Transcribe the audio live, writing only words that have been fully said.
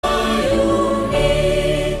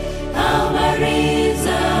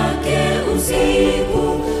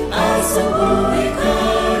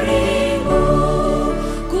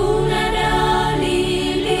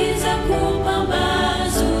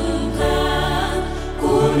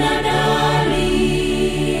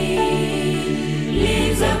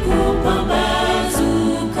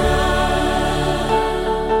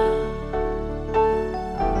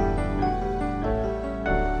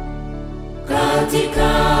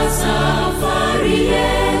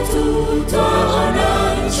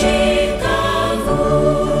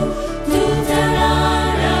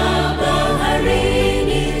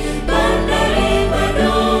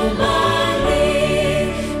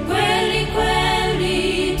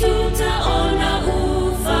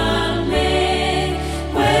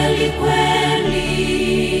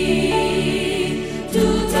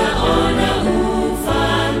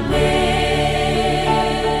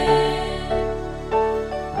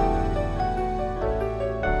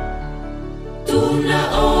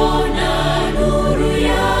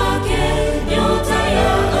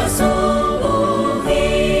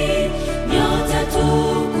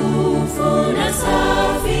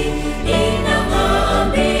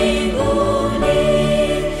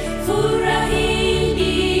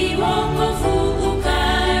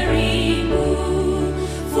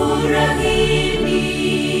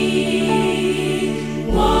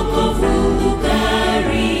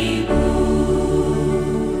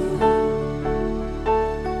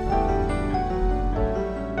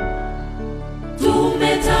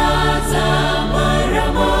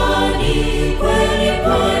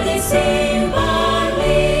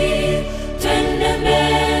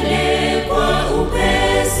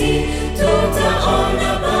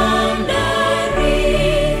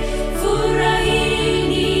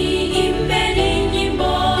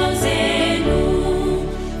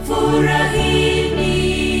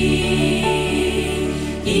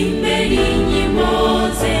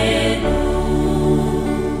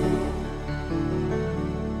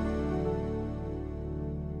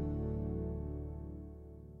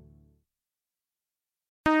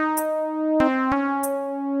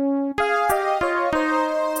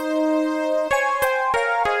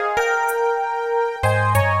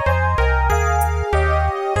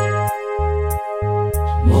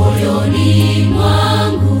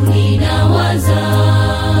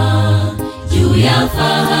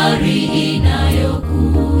fahari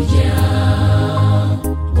inayokuja,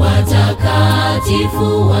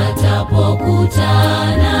 watakatifu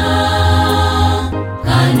watapokutana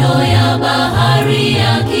kando ya bahari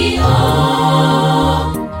ya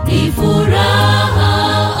kioo. Ni furaha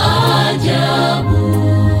ajabu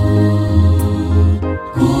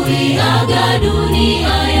kuiaga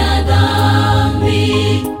dunia ya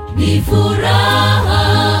dhambi. Ni furaha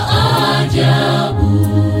ajabu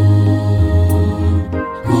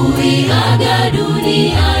kuiaga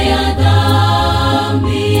dunia ya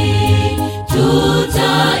dhambi.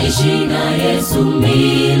 Tutaishi na Yesu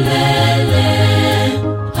milele,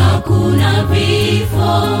 hakuna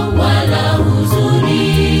vifo wala huzuni.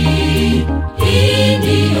 Hii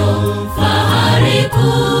ndiyo fahari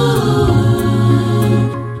kuu,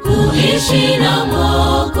 kuishi na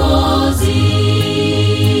Mwokozi.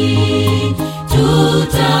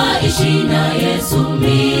 Tutaishi na Yesu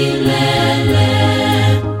milele,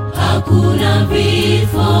 hakuna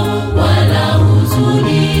vifo wala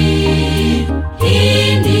huzuni.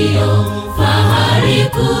 Hii ndiyo fahari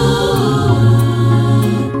kuu,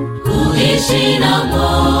 kuishi na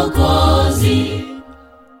Mwokozi.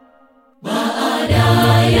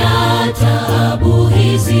 Baada ya taabu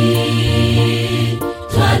hizi,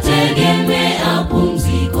 twategemea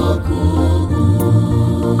pumziko kuu,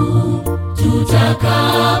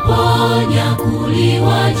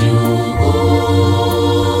 tutakaponyakuliwa juu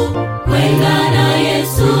kwenda na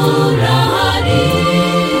Yesu rahani.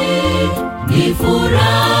 Ni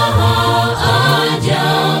furaha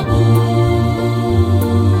ajabu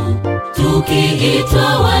tukiitwa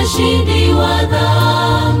washindi wa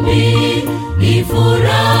dhambi. Ni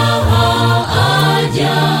furaha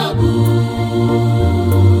ajabu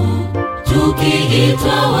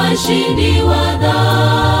tukiitwa washindi wa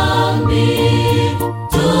dhambi.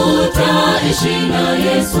 Tutaishi na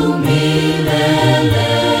Yesu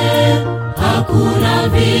milele, hakuna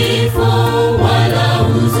vifo wala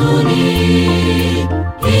huzuni.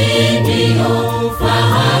 Hii ndiyo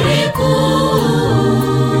fahari kuu,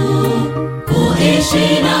 kuishi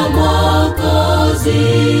na Mwokozi.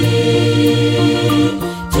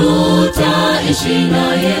 Tutaishi na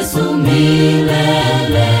Yesu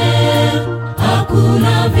milele,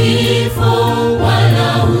 hakuna vifo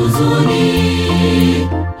wala huzuni.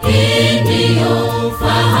 Hii ndiyo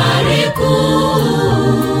fahari kuu,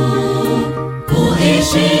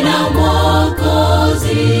 kuishi na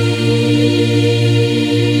Mwokozi.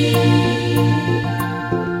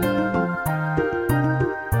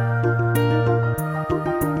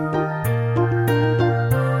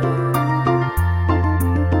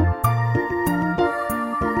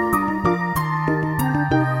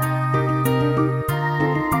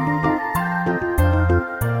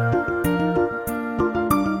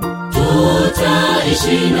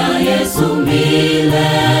 Tutaishi na Yesu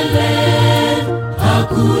milele,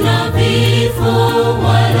 hakuna vifo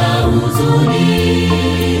wala huzuni.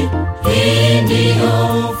 Hii ndiyo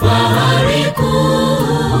fahari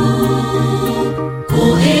kuu,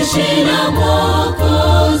 kuishi na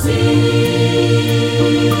Mwokozi.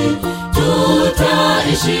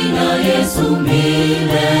 Tutaishi na Yesu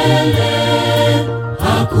milele,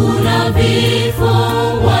 hakuna vifo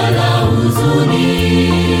wala huzuni.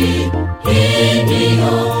 Hii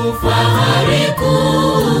ndiyo fahari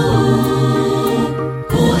kuu,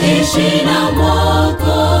 kuishi na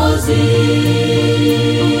Mwokozi.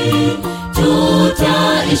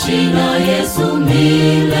 Tutaishi na Yesu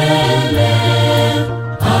milele,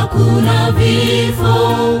 hakuna vifo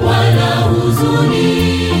wala huzuni.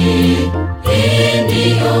 Hii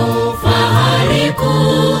ndiyo fahari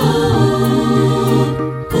kuu,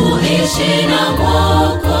 kuishi na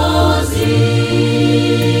Mwokozi.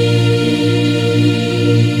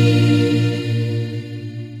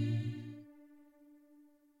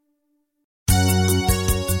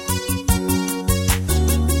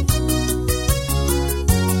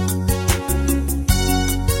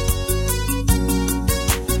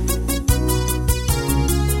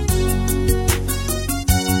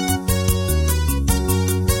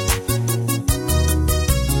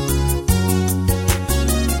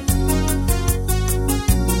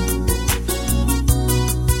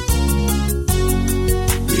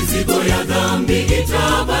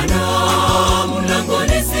 Itabana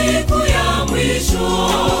mlangoni siku ya mwisho.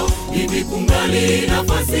 Hivi kungali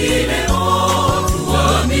nafasi leo,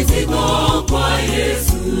 tuwa mizigo kwa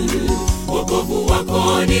Yesu. Wokovu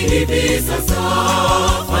wako ni hivi sasa,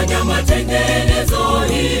 fanya matengenezo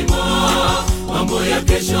hima. Mambo ya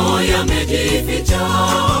kesho yamejificha,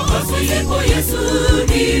 pasipo Yesu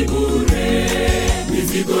ni bure.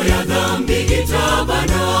 Mizigo ya dhambi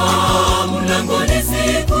itabana mlangoni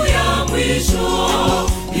siku ya mwisho.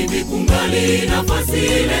 tungali nafasi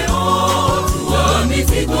leo, tua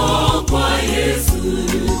mizigo kwa Yesu.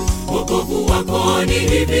 Wokovu wako ni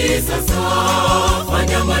hivi sasa,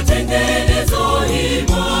 fanya matengenezo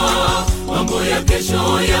hima, mambo ya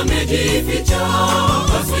kesho yamejificha,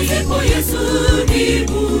 pasipo Yesu ni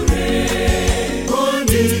bure.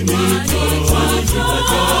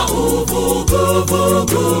 Tunataka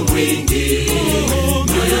uvuguvugu mwingi,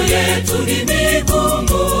 mioyo yetu ni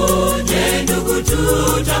migumu, je ndugu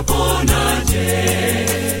tutaponaje?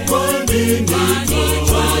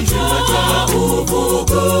 Tunataka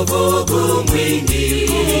uvuguvugu mwingi,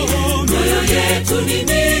 mioyo yetu ni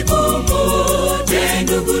migumu, je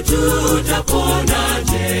ndugu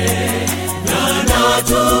tutaponaje? Na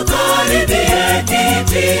tukaribie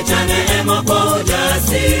kiti cha neema kwa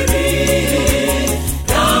ujasiri,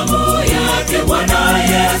 damu yake Bwana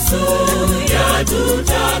Yesu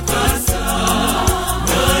yatutakasa.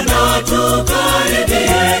 Na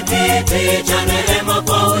tukaribie kiti cha neema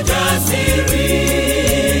kwa ujasiri,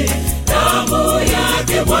 damu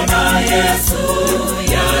yake Bwana Yesu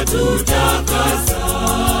yatutakasa.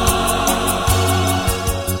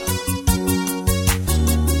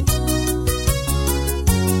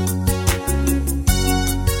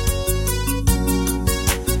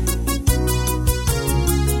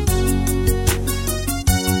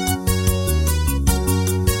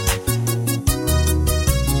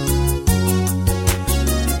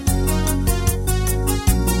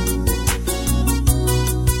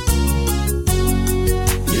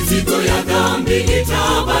 Mizigo ya dhambi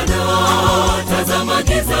itabana, tazama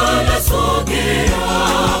giza la sogea,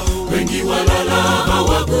 wengi walala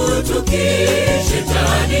hawakutuki,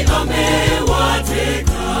 shetani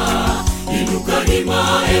amewateka. Inuka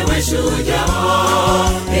hima ewe shujaa,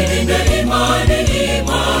 ilinde imani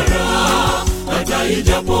imara, hata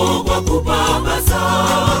ijapo kwa kupapasa,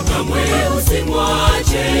 kamwe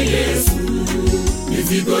usimwache Yesu.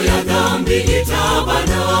 Mizigo ya dhambi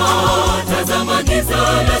itabana, tazama giza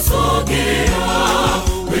la sogea,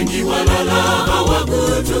 wengi walala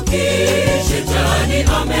hawakutuki, shetani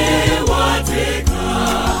amewateka.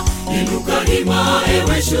 Inuka hima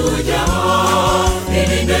ewe shujaa,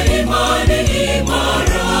 ilinde imani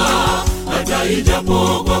imara, hata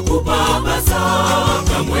ijapo kwa kupapasa,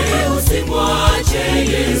 kamwe usimwache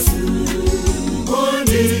Yesu.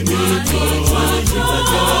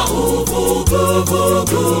 Tunataka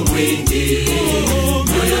uvuguvugu mwingi,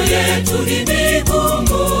 mioyo yetu ni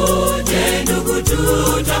migumu, je ndugu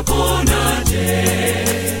tutaponaje?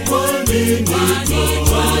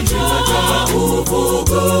 Tunataka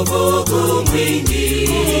uvuguvugu mwingi,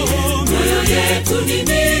 mioyo yetu ni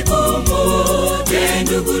migumu, je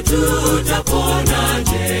ndugu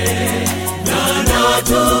tutaponaje? Na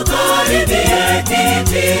tukaribie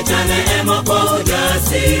kiti cha neema kwa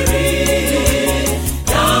ujasiri,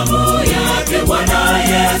 damu yake Bwana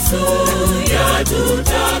Yesu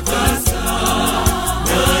yatutakasa.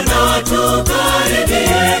 Na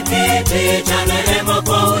tukaribie kiti cha neema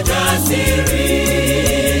kwa ujasiri,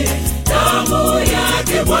 damu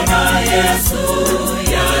yake Bwana Yesu